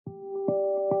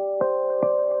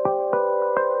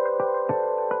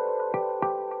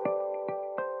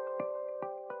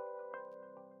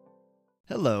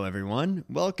Hello, everyone.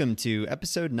 Welcome to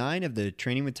episode 9 of the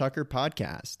Training with Tucker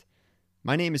podcast.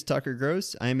 My name is Tucker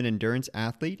Gross. I am an endurance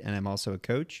athlete and I'm also a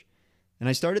coach. And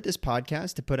I started this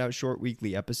podcast to put out short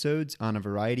weekly episodes on a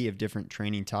variety of different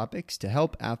training topics to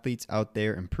help athletes out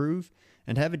there improve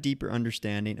and have a deeper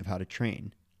understanding of how to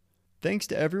train. Thanks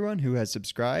to everyone who has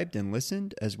subscribed and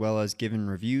listened, as well as given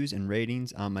reviews and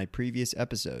ratings on my previous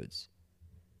episodes.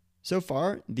 So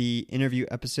far, the interview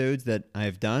episodes that I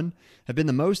have done have been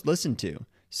the most listened to,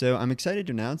 so I'm excited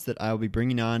to announce that I will be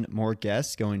bringing on more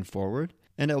guests going forward,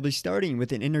 and I'll be starting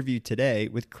with an interview today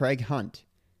with Craig Hunt.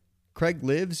 Craig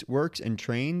lives, works, and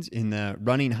trains in the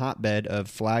running hotbed of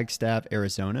Flagstaff,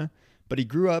 Arizona, but he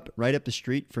grew up right up the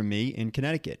street from me in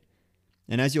Connecticut.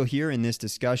 And as you'll hear in this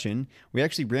discussion, we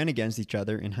actually ran against each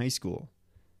other in high school.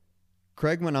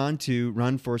 Craig went on to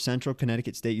run for Central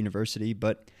Connecticut State University,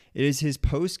 but it is his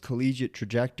post-collegiate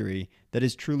trajectory that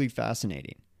is truly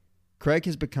fascinating. Craig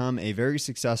has become a very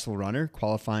successful runner,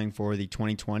 qualifying for the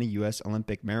 2020 U.S.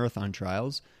 Olympic Marathon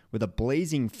Trials with a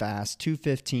blazing fast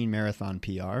 2:15 marathon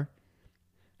PR.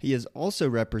 He has also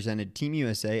represented Team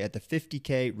USA at the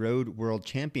 50K Road World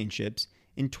Championships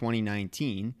in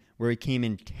 2019, where he came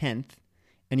in 10th,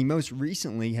 and he most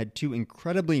recently had two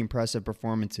incredibly impressive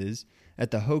performances at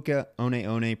the Hoka One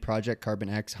One Project Carbon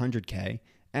X 100K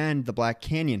and the Black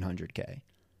Canyon 100K.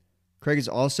 Craig is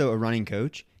also a running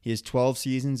coach. He has 12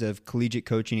 seasons of collegiate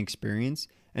coaching experience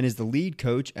and is the lead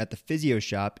coach at the Physio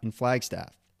Shop in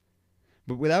Flagstaff.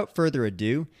 But without further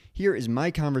ado, here is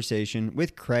my conversation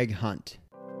with Craig Hunt.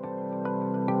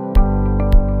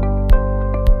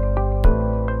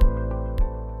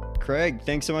 Craig,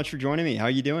 thanks so much for joining me. How are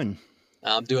you doing?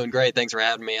 I'm doing great. Thanks for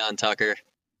having me on, Tucker.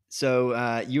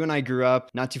 So you and I grew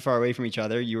up not too far away from each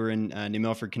other. You were in New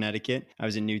Milford, Connecticut. I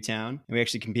was in Newtown. And we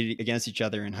actually competed against each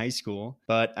other in high school.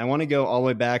 But I want to go all the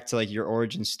way back to your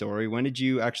origin story. When did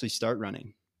you actually start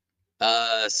running?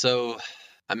 I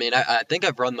think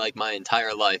I've run my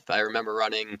entire life. I remember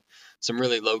running some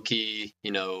really low-key,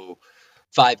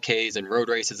 5Ks and road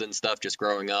races and stuff just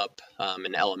growing up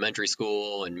in elementary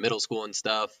school and middle school and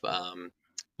stuff.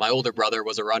 My older brother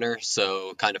was a runner,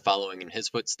 so kind of following in his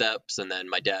footsteps. And then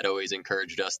my dad always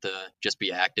encouraged us to just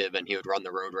be active, and he would run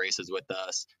the road races with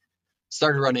us.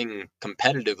 Started running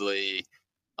competitively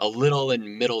a little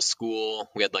in middle school.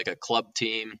 We had a club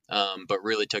team, but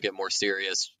really took it more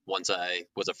serious once I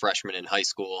was a freshman in high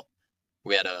school.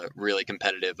 We had a really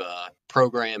competitive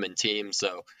program and team,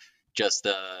 so just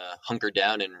hunkered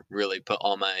down and really put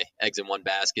all my eggs in one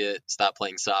basket, stopped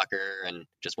playing soccer, and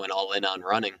just went all in on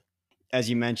running. As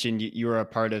you mentioned, you were a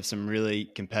part of some really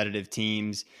competitive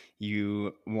teams.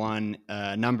 You won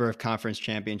a number of conference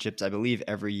championships. I believe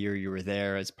every year you were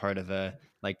there as part of a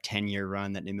 10-year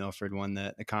run that New Milford won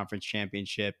the conference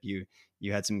championship. You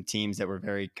had some teams that were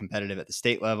very competitive at the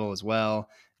state level as well.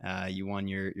 You won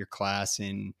your class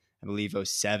in, I believe,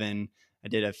 2007. I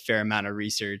did a fair amount of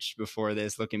research before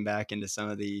this, looking back into some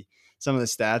of the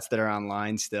stats that are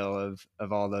online still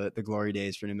of all the glory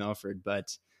days for New Milford.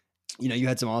 But you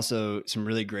had some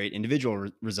really great individual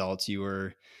results. You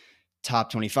were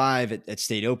top 25 at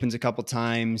state opens a couple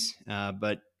times.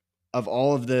 But of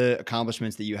all of the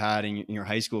accomplishments that you had in your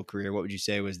high school career, what would you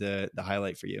say was the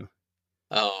highlight for you?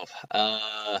 There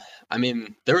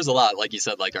was a lot. Like you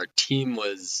said, our team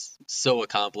was so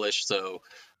accomplished. So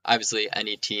obviously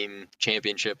any team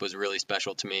championship was really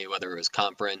special to me, whether it was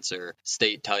conference or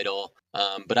state title.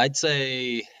 But I'd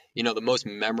say, the most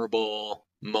memorable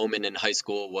moment in high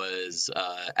school was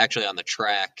actually on the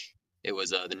track. It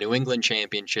was the New England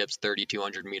Championships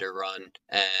 3,200 meter run,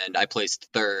 and I placed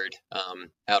third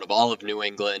out of all of New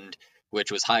England,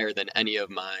 which was higher than any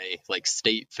of my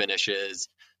state finishes.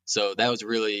 So that was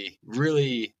really,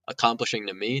 really accomplishing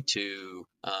to me to,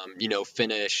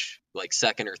 finish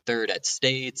second or third at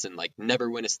states and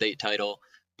never win a state title,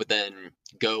 but then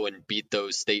go and beat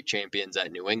those state champions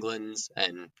at New England's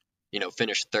and,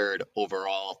 finish third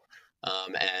overall.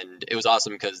 And it was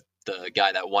awesome because the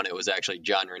guy that won it was actually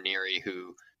John Ranieri,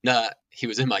 he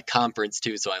was in my conference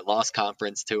too. So I lost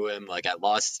conference to him. I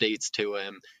lost states to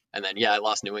him. And then, I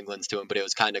lost New England's to him, but it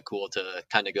was kind of cool to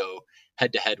kind of go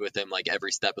head to head with him,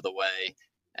 every step of the way,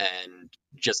 and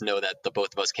just know that the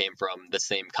both of us came from the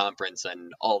same conference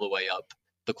and all the way up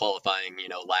the qualifying,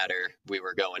 ladder, we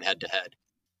were going head to head.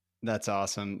 That's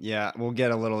awesome. Yeah. We'll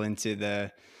get a little into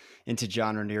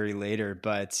John Ranieri later,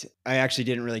 but I actually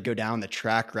didn't really go down the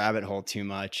track rabbit hole too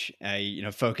much. I,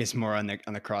 focus more on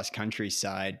the cross country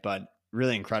side, but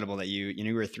really incredible that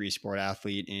you were a 3-sport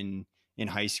athlete in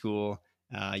high school.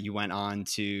 You went on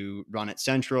to run at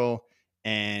Central,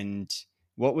 and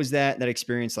what was that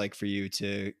experience like for you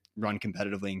to run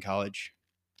competitively in college?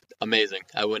 amazing.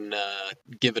 I wouldn't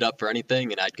give it up for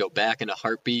anything, and I'd go back in a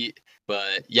heartbeat.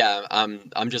 But yeah,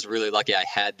 I'm just really lucky I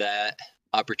had that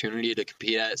opportunity to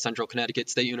compete at Central Connecticut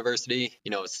State University.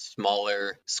 You know, a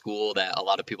smaller school that a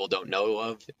lot of people don't know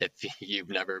of if you've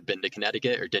never been to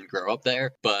Connecticut or didn't grow up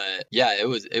there. But yeah, it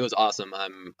was awesome.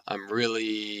 I'm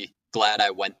really glad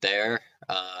I went there.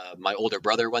 My older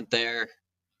brother went there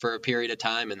for a period of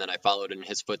time, and then I followed in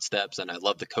his footsteps, and I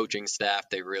love the coaching staff.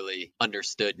 They really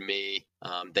understood me.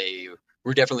 They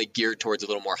were definitely geared towards a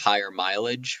little more higher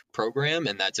mileage program,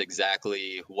 and that's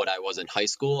exactly what I was in high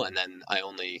school. And then I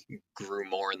only grew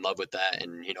more in love with that,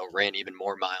 and ran even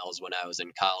more miles when I was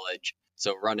in college.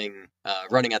 So running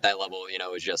at that level,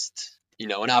 is just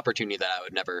an opportunity that I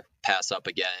would never pass up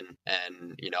again.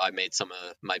 And, I made some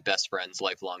of my best friends,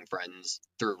 lifelong friends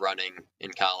through running in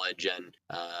college. And,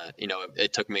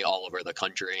 it took me all over the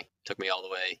country, it took me all the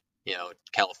way,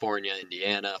 California,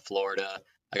 Indiana, Florida.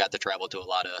 I got to travel to a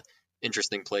lot of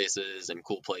interesting places and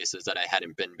cool places that I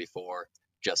hadn't been before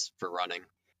just for running.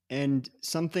 And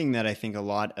something that I think a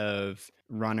lot of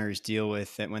runners deal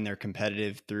with that when they're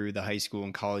competitive through the high school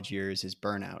and college years is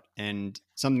burnout. And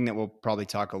something that we'll probably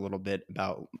talk a little bit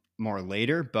about more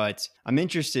later, but I'm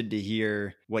interested to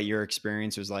hear what your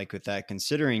experience was like with that,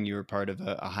 considering you were part of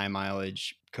a high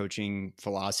mileage coaching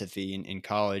philosophy in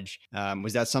college.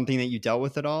 Was that something that you dealt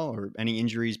with at all, or any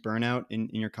injuries, burnout in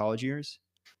your college years?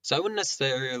 So I wouldn't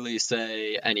necessarily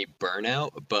say any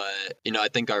burnout, but I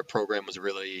think our program was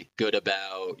really good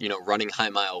about running high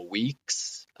mile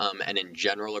weeks, and in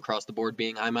general across the board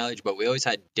being high mileage. But we always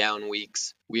had down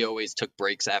weeks. We always took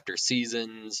breaks after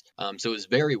seasons, so it was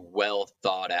very well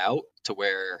thought out to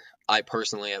where I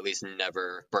personally at least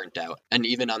never burnt out. And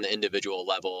even on the individual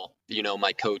level,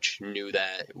 my coach knew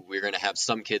that we were going to have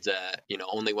some kids that,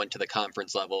 only went to the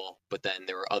conference level, but then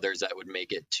there were others that would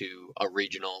make it to a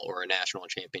regional or a national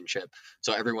championship.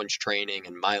 So everyone's training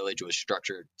and mileage was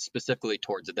structured specifically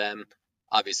towards them,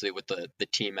 obviously with the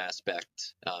team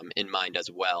aspect in mind as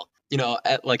well.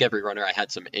 Like every runner, I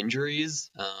had some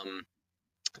injuries. I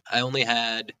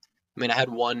had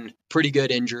one pretty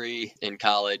good injury in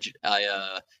college.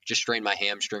 I just strained my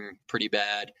hamstring pretty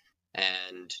bad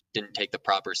and didn't take the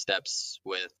proper steps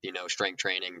with, strength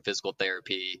training, physical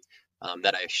therapy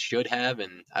that I should have.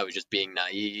 And I was just being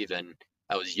naive, and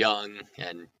I was young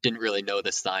and didn't really know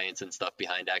the science and stuff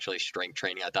behind actually strength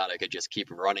training. I thought I could just keep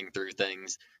running through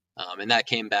things. And that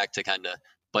came back to kind of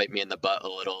bite me in the butt a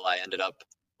little. I ended up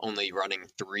only running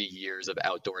 3 years of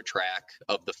outdoor track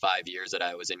of the 5 years that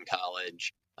I was in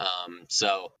college.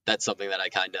 So that's something that I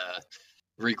kind of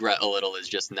regret a little, is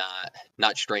just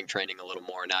not strength training a little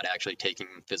more, not actually taking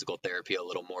physical therapy a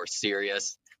little more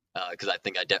serious. Because I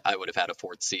think I would have had a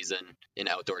fourth season in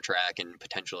outdoor track and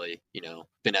potentially,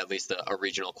 been at least a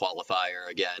regional qualifier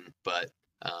again. But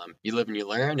you live and you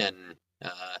learn, and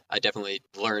I definitely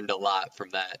learned a lot from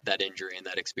that injury and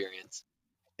that experience.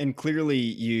 And clearly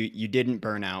you didn't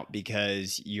burn out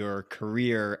because your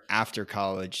career after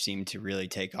college seemed to really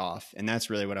take off. And that's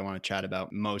really what I want to chat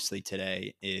about mostly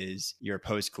today, is your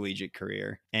post-collegiate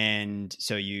career. And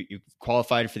so you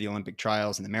qualified for the Olympic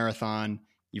trials and the marathon.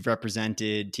 You've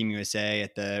represented Team USA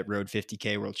at the Road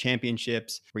 50K World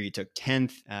Championships, where you took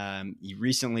 10th. You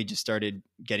recently just started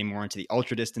getting more into the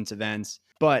ultra distance events.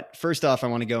 But first off, I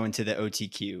want to go into the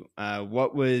OTQ.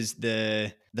 What was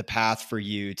the path for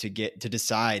you to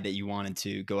decide that you wanted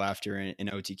to go after an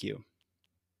OTQ?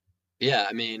 Yeah,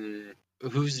 I mean,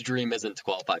 whose dream isn't to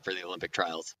qualify for the Olympic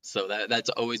trials? So that's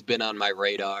always been on my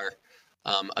radar,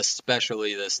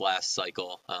 especially this last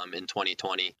cycle in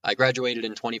 2020. I graduated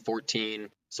in 2014,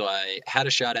 so I had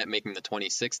a shot at making the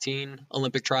 2016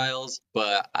 Olympic trials,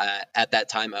 but at that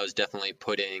time I was definitely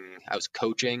I was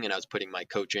coaching, and I was putting my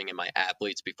coaching and my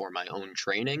athletes before my own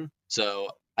training. So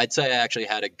I'd say I actually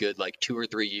had a good 2 or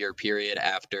 3 year period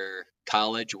after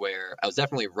college where I was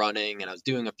definitely running and I was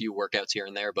doing a few workouts here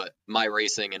and there, but my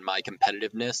racing and my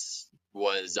competitiveness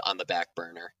was on the back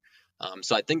burner.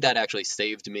 So I think that actually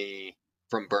saved me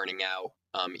from burning out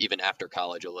even after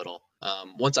college a little.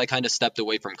 Once I kind of stepped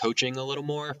away from coaching a little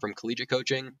more, from collegiate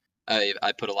coaching,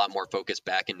 I put a lot more focus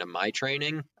back into my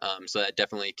training. So that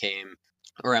definitely came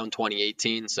around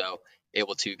 2018. So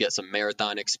able to get some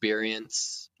marathon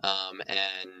experience.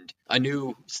 And I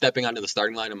knew stepping onto the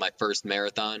starting line of my first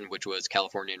marathon, which was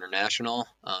California International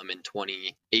in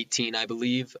 2018, I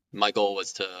believe, my goal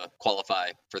was to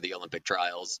qualify for the Olympic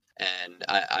trials. And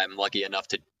I'm lucky enough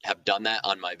to have done that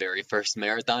on my very first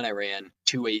marathon. I ran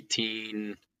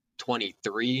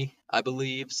 2:18:23, I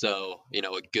believe. So,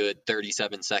 a good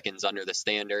 37 seconds under the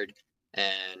standard.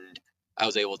 And I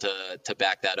was able to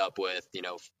back that up with,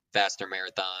 faster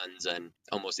marathons, and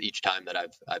almost each time that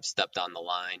I've stepped on the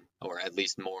line, or at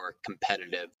least more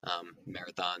competitive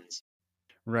marathons.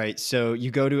 Right. So you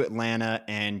go to Atlanta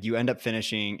and you end up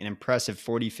finishing an impressive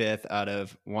 45th out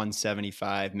of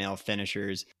 175 male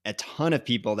finishers. A ton of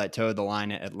people that towed the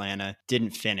line at Atlanta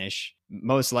didn't finish,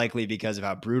 most likely because of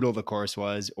how brutal the course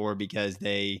was, or because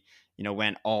they,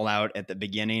 went all out at the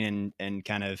beginning and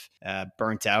kind of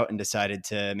burnt out and decided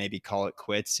to maybe call it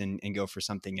quits and go for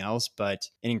something else. But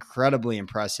an incredibly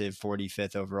impressive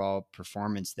 45th overall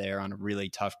performance there on a really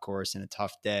tough course and a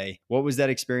tough day. What was that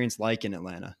experience like in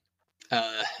Atlanta?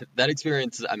 Uh, that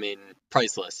experience, I mean,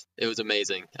 priceless. It was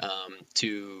amazing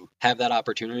to have that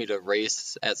opportunity to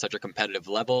race at such a competitive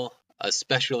level,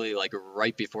 especially like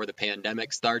right before the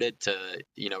pandemic started, to,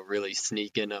 really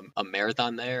sneak in a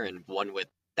marathon there, and one with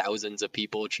thousands of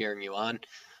people cheering you on.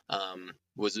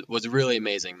 Was really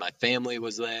amazing. My family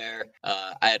was there.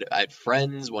 I had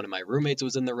friends. One of my roommates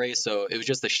was in the race, so it was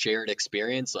just a shared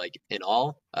experience. Like in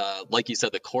all, like you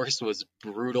said, the course was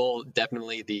brutal.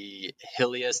 Definitely the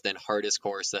hilliest and hardest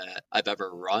course that I've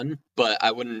ever run. But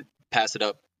I wouldn't pass it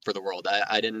up for the world.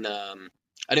 I didn't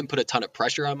put a ton of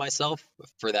pressure on myself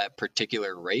for that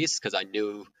particular race because I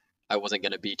knew I wasn't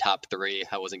going to be top three.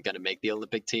 I wasn't going to make the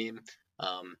Olympic team.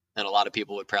 And a lot of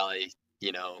people would probably,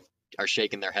 are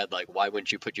shaking their head like, why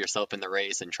wouldn't you put yourself in the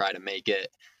race and try to make it?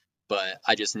 But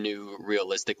I just knew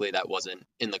realistically that wasn't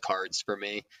in the cards for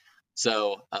me.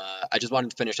 So I just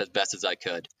wanted to finish as best as I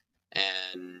could,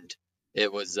 and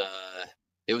it was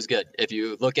it was good. If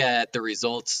you look at the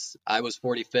results, I was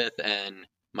 45th, and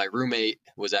my roommate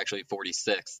was actually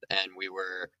 46th, and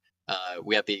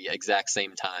we had the exact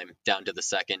same time down to the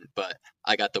second, but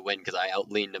I got the win because I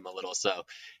outleaned him a little. So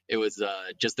it was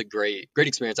just a great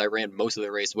experience. I ran most of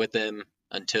the race with him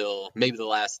until maybe the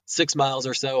last 6 miles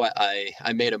or so.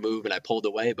 I made a move and I pulled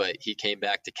away, but he came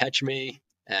back to catch me,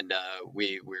 and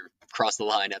we crossed the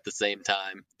line at the same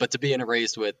time. But to be in a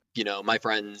race with my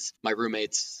friends, my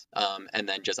roommates, and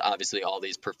then just obviously all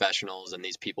these professionals and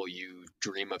these people you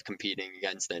dream of competing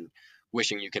against and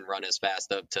wishing you can run as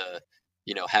fast of, to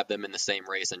have them in the same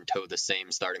race and toe the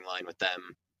same starting line with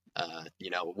them,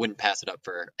 wouldn't pass it up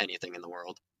for anything in the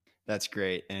world. That's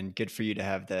great, and good for you to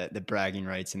have the bragging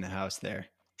rights in the house there.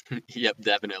 Yep,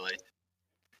 definitely.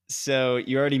 So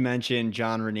you already mentioned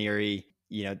John Ranieri.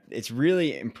 It's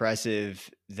really impressive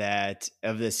that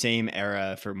of the same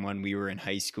era from when we were in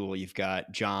high school, you've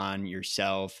got John,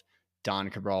 yourself, Don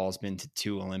Cabral's been to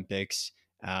 2 Olympics,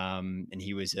 and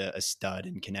he was a stud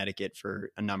in Connecticut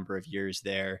for a number of years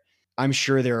there. I'm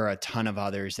sure there are a ton of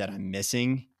others that I'm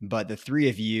missing, but the three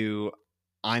of you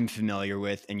I'm familiar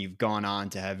with, and you've gone on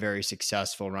to have very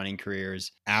successful running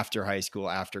careers after high school,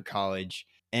 after college.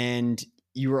 And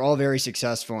you were all very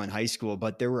successful in high school,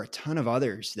 but there were a ton of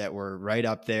others that were right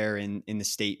up there in the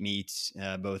state meets,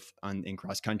 both in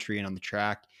cross country and on the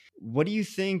track. What do you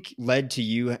think led to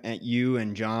you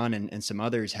and John and some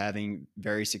others having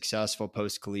very successful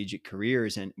post collegiate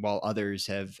careers, and while others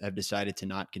have decided to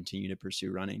not continue to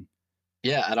pursue running?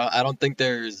 Yeah, I don't think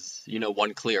there's,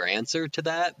 one clear answer to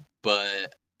that,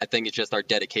 but I think it's just our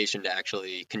dedication to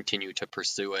actually continue to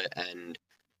pursue it, and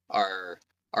our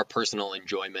our personal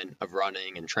enjoyment of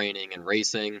running and training and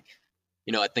racing.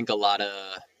 I think a lot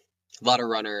of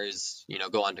runners,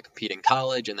 go on to compete in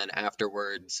college, and then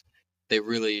afterwards they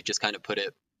really just kind of put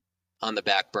it on the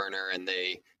back burner, and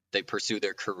they pursue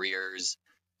their careers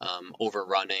over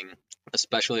running,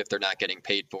 especially if they're not getting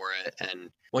paid for it. And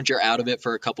once you're out of it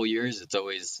for a couple years,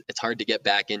 it's hard to get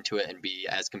back into it and be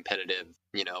as competitive,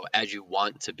 as you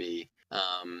want to be.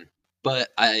 But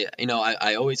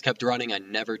I always kept running. I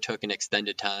never took an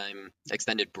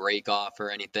extended break off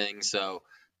or anything. So,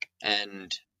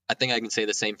 and I think I can say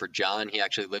the same for John. He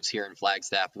actually lives here in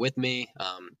Flagstaff with me.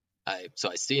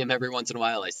 So I see him every once in a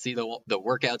while. I see the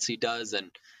workouts he does, and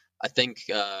I think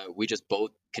we just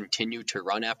both continued to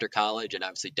run after college. And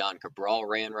obviously Don Cabral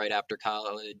ran right after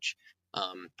college,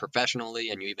 professionally,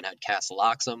 and you even had Castle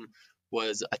Oxum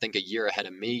was, I think, a year ahead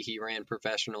of me. He ran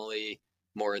professionally,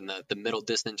 more in the middle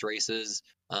distance races.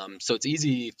 So it's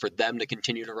easy for them to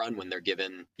continue to run when they're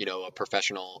given, a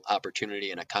professional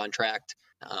opportunity and a contract.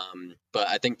 But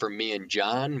I think for me and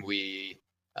John, we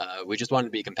just wanted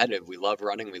to be competitive. We love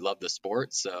running. We love the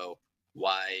sport. So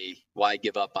why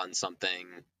give up on something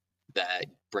that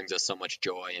brings us so much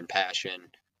joy and passion?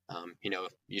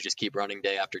 If you just keep running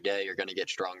day after day, you're going to get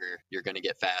stronger. You're going to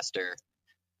get faster.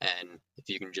 And if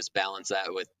you can just balance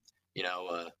that with,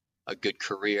 a good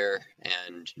career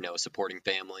and, supporting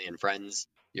family and friends,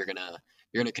 you're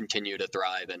gonna continue to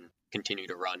thrive and continue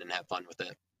to run and have fun with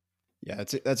it. Yeah,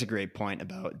 that's a great point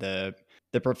about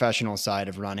the professional side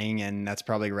of running, and that's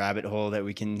probably a rabbit hole that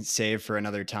we can save for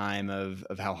another time of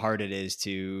how hard it is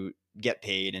to get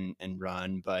paid and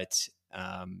run. But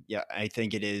yeah, I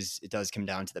think it does come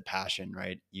down to the passion,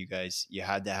 right? You guys, you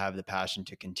had to have the passion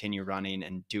to continue running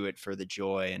and do it for the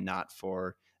joy and not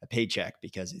for a paycheck,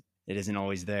 because it isn't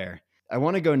always there. I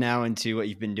want to go now into what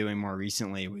you've been doing more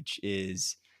recently, which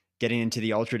is getting into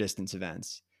the ultra distance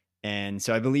events. And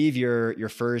so I believe your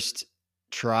first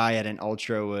try at an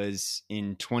ultra was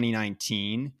in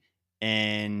 2019,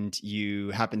 and you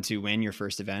happened to win your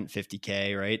first event,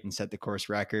 50K, right? And set the course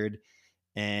record.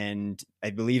 And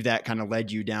I believe that kind of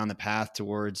led you down the path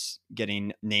towards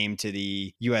getting named to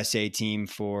the USA team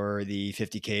for the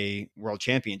 50K World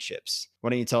Championships. Why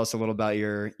don't you tell us a little about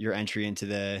your entry into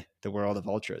the world of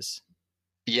ultras?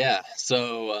 Yeah,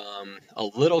 so a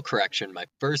little correction. My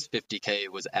first 50K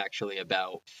was actually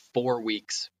about 4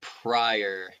 weeks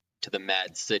prior to the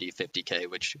Mad City 50K,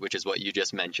 which is what you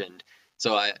just mentioned.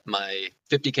 So my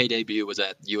 50K debut was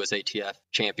at USATF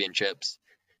Championships,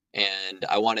 and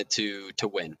I wanted to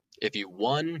win. If you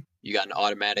won, you got an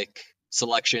automatic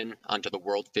selection onto the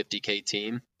World 50K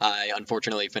team. I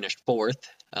unfortunately finished fourth.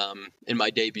 In my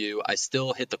debut, I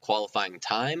still hit the qualifying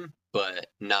time, but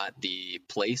not the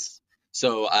place.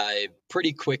 So I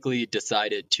pretty quickly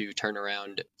decided to turn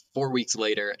around 4 weeks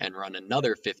later and run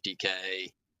another 50K,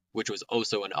 which was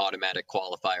also an automatic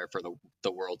qualifier for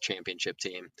the World Championship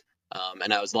team.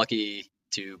 And I was lucky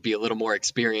to be a little more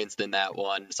experienced in that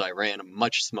one, so I ran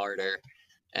much smarter.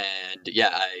 And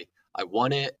yeah, I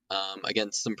won it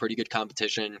against some pretty good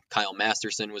competition. Kyle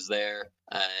Masterson was there,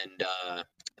 and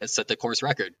set the course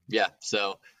record. Yeah,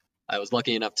 so I was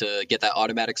lucky enough to get that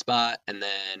automatic spot, and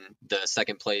then the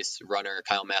second place runner,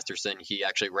 Kyle Masterson, he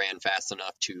actually ran fast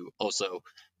enough to also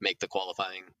make the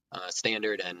qualifying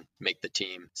standard and make the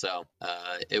team. So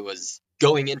it was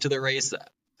going into the race.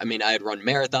 I mean, I had run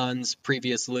marathons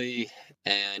previously,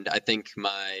 and I think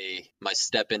my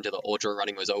step into the ultra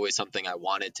running was always something I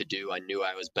wanted to do. I knew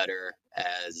I was better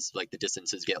as like the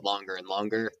distances get longer and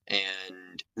longer.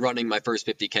 And running my first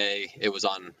 50K, it was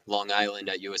on Long Island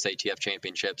at USATF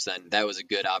Championships, and that was a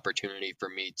good opportunity for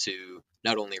me to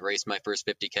not only race my first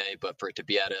 50K, but for it to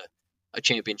be at a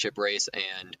championship race,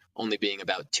 and only being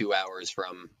about 2 hours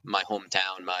from my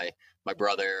hometown. My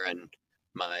brother and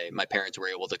my parents were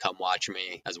able to come watch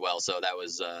me as well, so that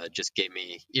was just gave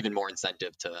me even more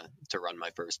incentive to run my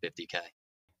first 50K.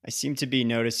 I seem to be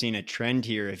noticing a trend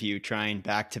here of you trying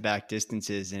back-to-back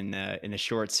distances in a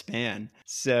short span.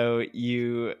 So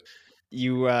you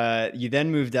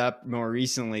then moved up more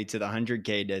recently to the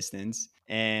 100K distance,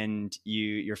 and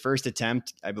your first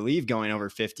attempt, I believe, going over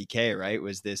 50K, right,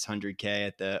 was this 100K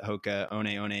at the Hoka One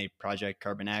One Project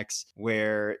Carbon X,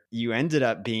 where you ended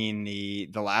up being the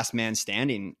last man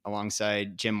standing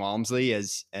alongside Jim Walmsley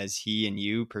as he and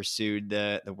you pursued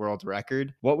the world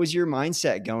record. What was your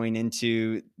mindset going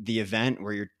into the event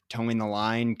where you're towing the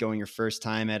line, going your first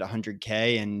time at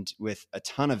 100K, and with a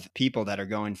ton of people that are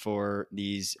going for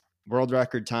these world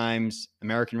record times,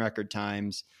 American record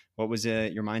times? What was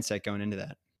your mindset going into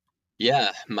that?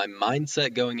 Yeah, my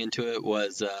mindset going into it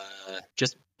was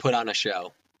just put on a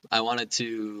show. I wanted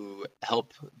to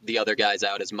help the other guys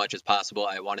out as much as possible.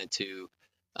 I wanted to,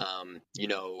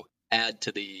 add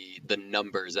to the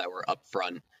numbers that were up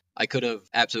front. I could have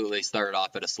absolutely started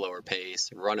off at a slower pace,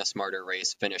 run a smarter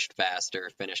race, finished faster,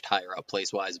 finished higher up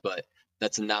place wise, but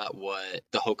that's not what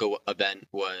the Hoka event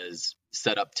was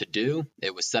set up to do.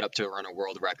 It was set up to run a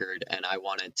world record, and I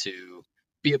wanted to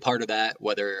be a part of that,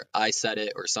 whether I said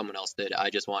it or someone else did. I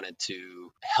just wanted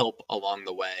to help along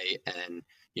the way and,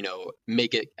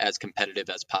 make it as competitive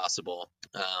as possible.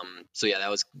 So yeah,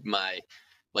 that was my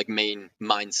like main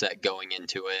mindset going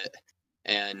into it.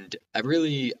 And I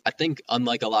think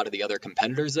unlike a lot of the other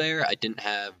competitors there, I didn't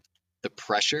have the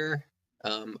pressure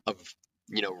of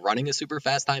running a super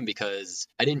fast time, because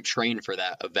I didn't train for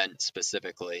that event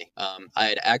specifically. I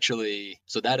had actually,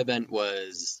 so that event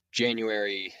was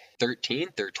January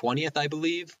 13th or 20th, I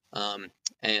believe.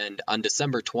 And on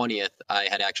December 20th, I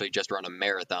had actually just run a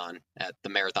marathon at the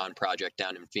Marathon Project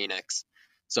down in Phoenix.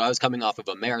 So I was coming off of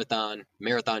a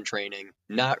marathon training,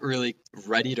 not really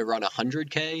ready to run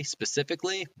 100K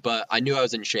specifically, but I knew I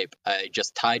was in shape. I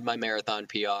just tied my marathon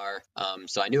PR,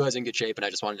 so I knew I was in good shape, and I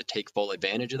just wanted to take full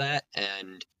advantage of that.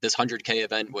 And this 100K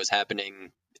event was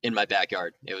happening in my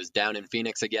backyard. It was down in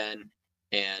Phoenix again,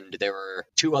 and there were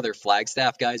two other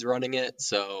Flagstaff guys running it.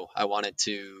 So I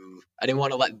didn't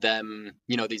want to let them,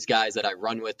 these guys that I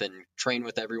run with and train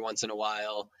with every once in a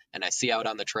while, and I see out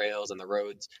on the trails and the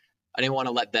roads, I didn't want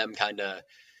to let them kind of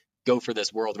go for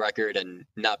this world record and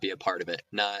not be a part of it,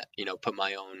 not, put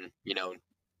my own,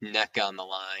 neck on the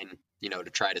line to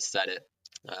try to set it.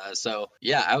 So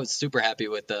yeah, I was super happy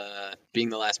with being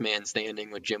the last man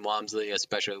standing with Jim Walmsley,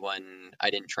 especially when I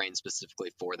didn't train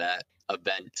specifically for that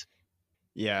event.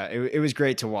 Yeah, it was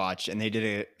great to watch, and they did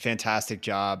a fantastic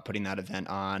job putting that event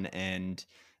on, and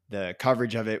the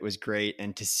coverage of it was great.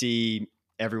 And to see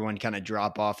everyone kind of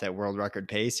drop off that world record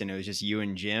pace, and it was just you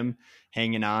and Jim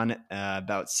hanging on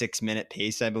about 6 minute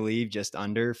pace, I believe, just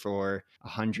under for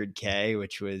 100K,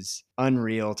 which was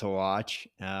unreal to watch.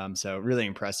 So really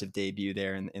impressive debut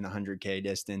there in the 100K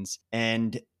distance.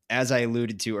 And as I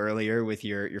alluded to earlier with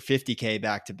your 50K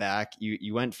back to back,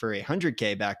 you went for a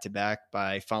 100K back to back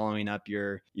by following up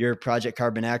your Project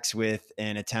Carbon X with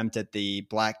an attempt at the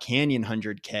Black Canyon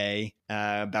 100K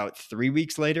about 3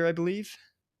 weeks later, I believe.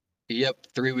 Yep,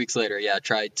 3 weeks later, yeah, I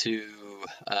tried to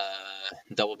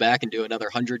double back and do another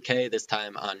 100K, this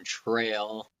time on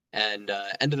trail, and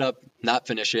ended up not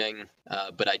finishing,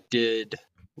 but I did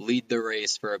lead the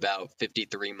race for about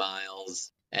 53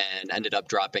 miles and ended up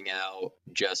dropping out.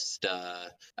 Just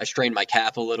I strained my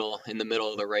calf a little in the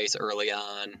middle of the race early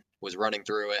on, was running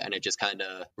through it, and it just kind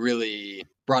of really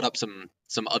brought up some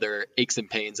other aches and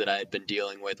pains that I had been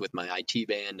dealing with my IT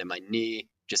band and my knee,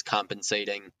 just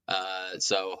compensating.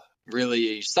 So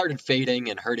really started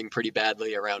fading and hurting pretty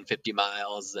badly around 50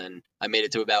 miles, and I made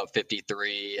it to about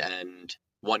 53, and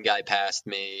one guy passed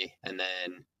me, and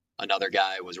then another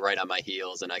guy was right on my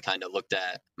heels, and I kind of looked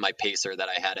at my pacer that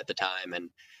I had at the time,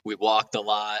 and we walked a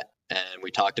lot and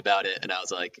we talked about it, and I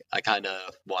was like, I kind of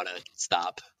want to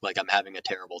stop. Like, I'm having a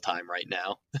terrible time right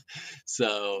now.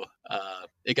 So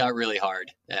it got really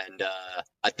hard, and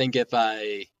I think if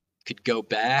I could go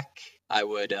back, I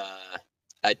would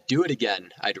I'd do it again.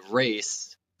 I'd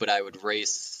race, but I would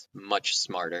race much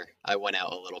smarter. I went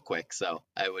out a little quick, so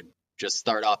I would just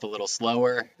start off a little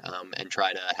slower and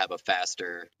try to have a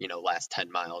faster, last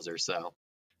 10 miles or so.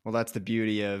 Well, that's the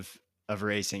beauty of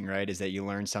racing, right? Is that you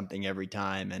learn something every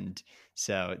time. And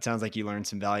so it sounds like you learned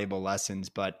some valuable lessons,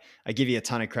 but I give you a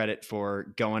ton of credit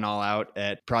for going all out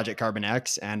at Project Carbon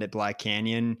X and at Black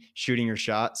Canyon, shooting your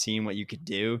shot, seeing what you could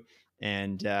do.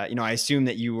 And, I assume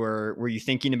that were you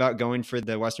thinking about going for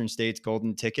the Western States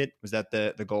golden ticket? Was that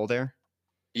the goal there?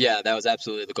 Yeah, that was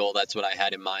absolutely the goal. That's what I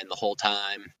had in mind the whole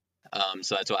time.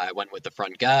 So that's why I went with the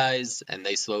front guys, and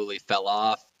they slowly fell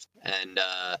off. And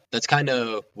that's kind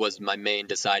of was my main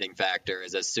deciding factor.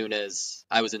 Is as soon as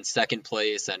I was in second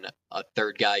place and a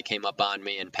third guy came up on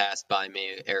me and passed by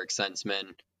me, Eric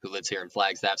Sensman, who lives here in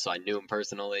Flagstaff, so I knew him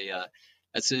personally.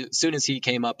 As soon as he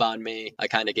came up on me, I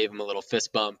kind of gave him a little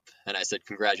fist bump, and I said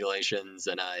congratulations.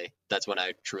 And that's when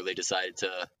I truly decided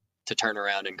to turn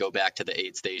around and go back to the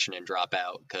aid station and drop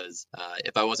out, because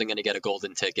if I wasn't going to get a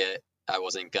golden ticket, I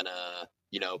wasn't going to,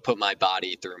 put my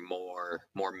body through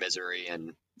more misery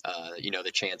and,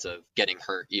 the chance of getting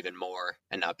hurt even more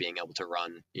and not being able to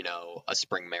run, a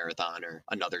spring marathon or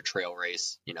another trail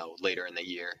race, later in the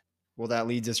year. Well, that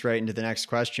leads us right into the next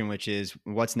question, which is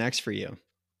what's next for you?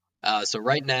 So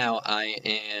right now I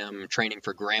am training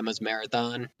for Grandma's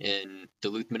Marathon in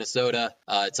Duluth, Minnesota.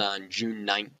 It's on June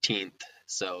 19th.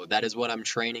 So that is what I'm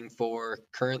training for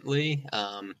currently.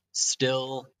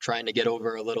 Still trying to get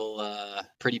over a little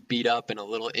pretty beat up and a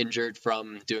little injured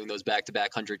from doing those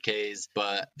back-to-back 100Ks,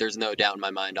 but there's no doubt in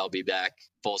my mind I'll be back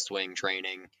full swing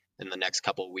training in the next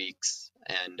couple weeks,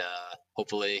 and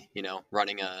hopefully,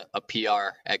 running a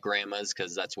PR at Grandma's,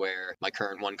 because that's where my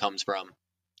current one comes from.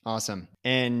 Awesome.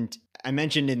 And I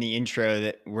mentioned in the intro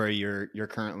that where you're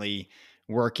currently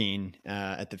working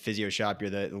at the physio shop,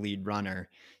 you're the lead runner.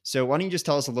 So why don't you just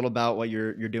tell us a little about what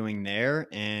you're doing there,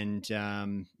 and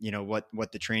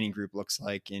what the training group looks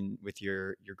like with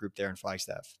your group there in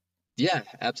Flagstaff. Yeah,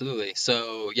 absolutely.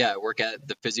 So, yeah, I work at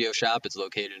the physio shop. It's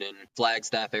located in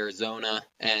Flagstaff, Arizona.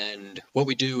 And what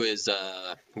we do is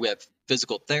we have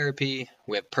physical therapy,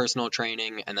 we have personal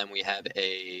training, and then we have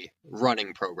a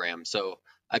running program. So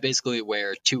I basically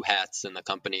wear two hats in the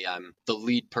company. I'm the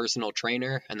lead personal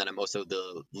trainer, and then I'm also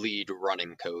the lead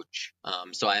running coach.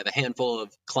 So I have a handful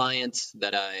of clients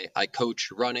that I coach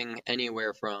running,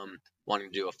 anywhere from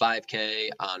wanting to do a 5K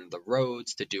on the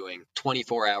roads to doing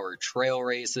 24-hour trail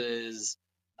races.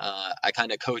 I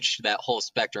kind of coach that whole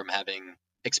spectrum, having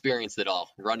experienced it all,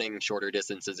 running shorter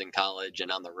distances in college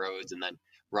and on the roads, and then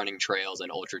running trails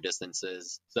and ultra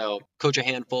distances. So coach a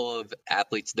handful of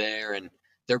athletes there, and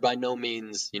they're by no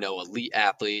means, elite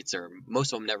athletes, or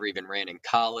most of them never even ran in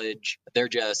college. They're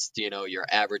just, your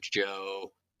average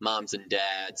Joe, moms and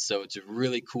dads. So it's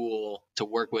really cool to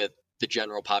work with the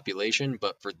general population,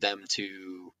 but for them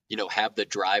to, have the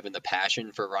drive and the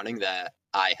passion for running that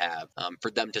I have.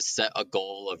 For them to set a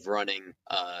goal of running,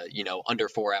 under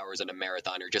 4 hours in a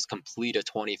marathon or just complete a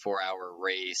 24-hour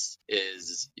race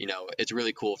is, it's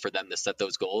really cool for them to set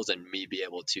those goals and me be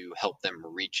able to help them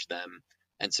reach them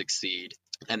and succeed.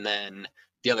 And then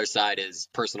the other side is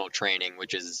personal training,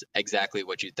 which is exactly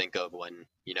what you think of when,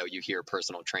 you hear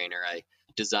personal trainer. I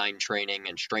design training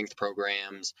and strength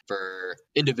programs for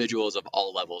individuals of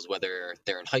all levels, whether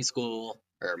they're in high school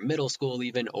or middle school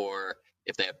even, or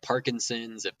if they have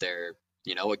Parkinson's, if they're,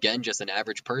 again, just an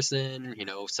average person,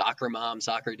 soccer mom,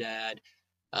 soccer dad,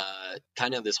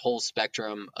 kind of this whole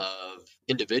spectrum of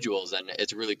individuals. And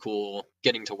it's really cool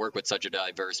getting to work with such a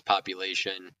diverse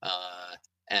population,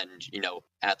 and,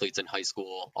 athletes in high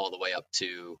school all the way up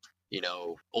to,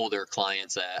 older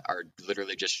clients that are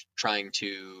literally just trying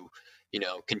to,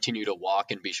 continue to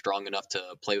walk and be strong enough to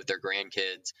play with their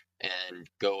grandkids and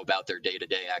go about their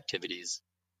day-to-day activities.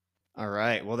 All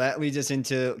right. Well, that leads us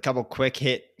into a couple quick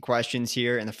hit questions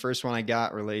here. And the first one I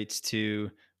got relates to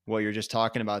what you're just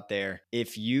talking about there.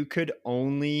 If you could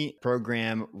only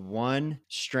program one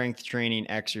strength training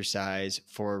exercise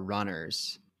for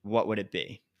runners, what would it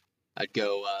be? I'd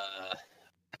go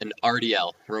an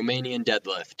RDL, Romanian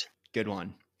deadlift. Good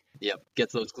one. Yep.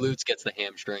 Gets those glutes, gets the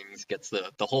hamstrings, gets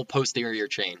the whole posterior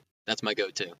chain. That's my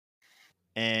go-to.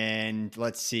 And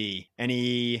let's see,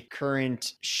 any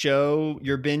current show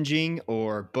you're binging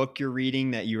or book you're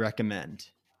reading that you recommend?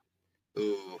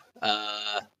 Ooh,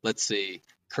 let's see.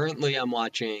 Currently, I'm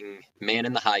watching Man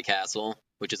in the High Castle,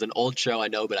 which is an old show, I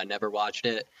know, but I never watched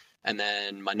it. And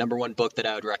then my number one book that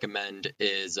I would recommend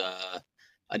is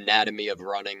Anatomy of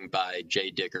Running by Jay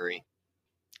Dickory.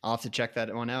 I'll have to check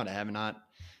that one out. I have not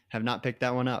picked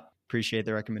that one up. Appreciate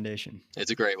the recommendation.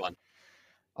 It's a great one.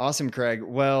 Awesome, Craig.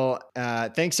 Well,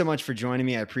 thanks so much for joining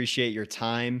me. I appreciate your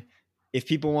time. If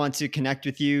people want to connect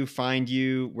with you, find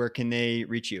you, where can they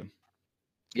reach you?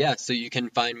 Yeah, so you can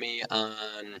find me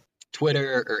on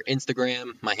Twitter or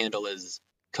Instagram. My handle is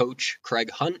Coach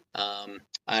Craig Hunt. I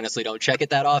honestly don't check it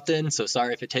that often, so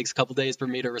sorry if it takes a couple days for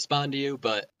me to respond to you,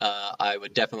 but I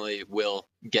would definitely will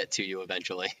get to you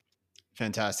eventually.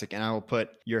 Fantastic. And I will put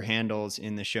your handles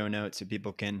in the show notes so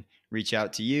people can reach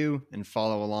out to you and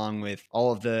follow along with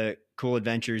all of the cool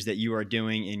adventures that you are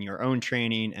doing in your own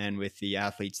training and with the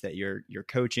athletes that you're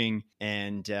coaching,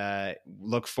 and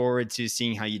look forward to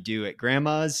seeing how you do at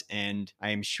Grandma's. And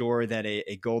I am sure that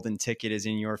a golden ticket is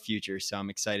in your future. So I'm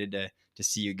excited to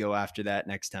see you go after that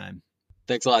next time.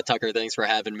 Thanks a lot, Tucker. Thanks for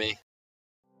having me.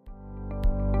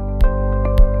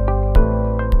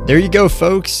 There you go,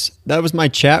 folks. That was my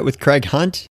chat with Craig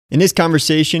Hunt. In this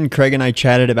conversation, Craig and I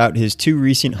chatted about his 2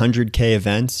 recent 100K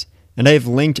events, and I have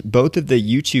linked both of the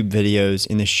YouTube videos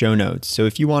in the show notes. So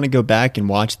if you want to go back and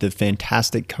watch the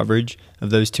fantastic coverage of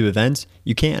those 2 events,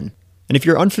 you can. And if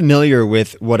you're unfamiliar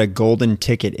with what a golden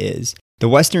ticket is, the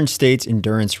Western States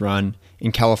Endurance Run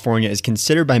in California is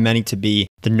considered by many to be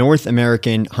the North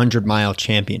American 100-mile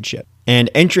championship.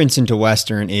 And entrance into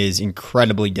Western is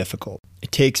incredibly difficult.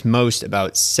 It takes most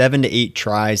about 7 to 8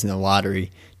 tries in the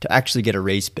lottery to actually get a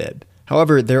race bib.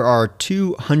 However, there are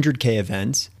 2 100K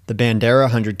events, the Bandera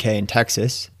 100K in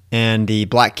Texas and the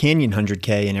Black Canyon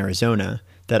 100K in Arizona,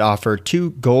 that offer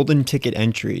 2 golden ticket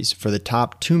entries for the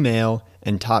top 2 male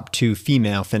and top 2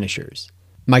 female finishers.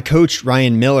 My coach,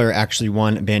 Ryan Miller, actually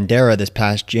won Bandera this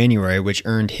past January, which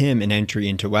earned him an entry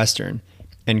into Western.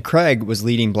 And Craig was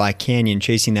leading Black Canyon,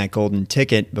 chasing that golden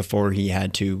ticket before he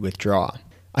had to withdraw.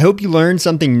 I hope you learned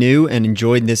something new and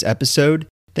enjoyed this episode.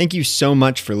 Thank you so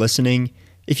much for listening.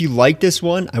 If you like this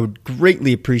one, I would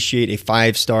greatly appreciate a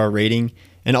 5-star rating.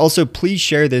 And also, please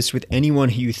share this with anyone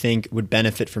who you think would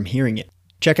benefit from hearing it.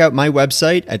 Check out my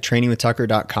website at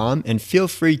trainingwithtucker.com and feel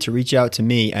free to reach out to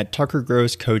me at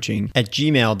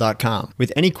tuckergrosscoaching@gmail.com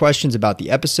with any questions about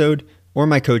the episode or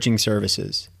my coaching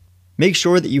services. Make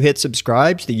sure that you hit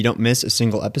subscribe so that you don't miss a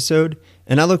single episode,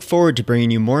 and I look forward to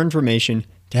bringing you more information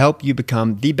to help you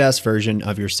become the best version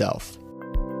of yourself.